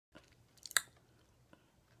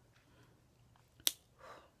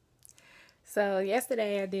So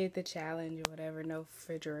yesterday I did the challenge or whatever. No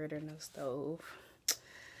refrigerator, no stove,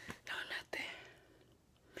 no nothing.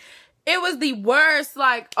 It was the worst.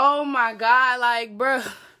 Like, oh my God. Like, bro,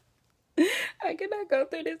 I cannot go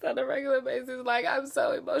through this on a regular basis. Like, I'm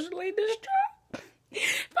so emotionally distraught.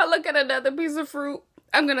 If I look at another piece of fruit,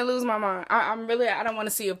 I'm going to lose my mind. I don't want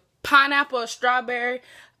to see a pineapple, a strawberry,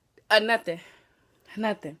 nothing.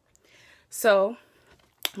 Nothing. So,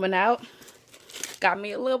 went out, got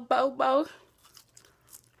me a little bobo.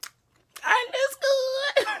 And it's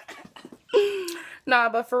good. Nah,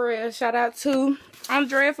 but for real, shout out to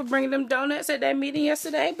Andrea for bringing them donuts at that meeting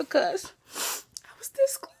yesterday because I was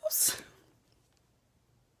this close.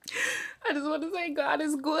 I just want to say God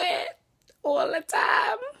is good all the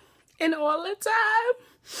time. And all the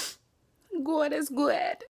time, God is good.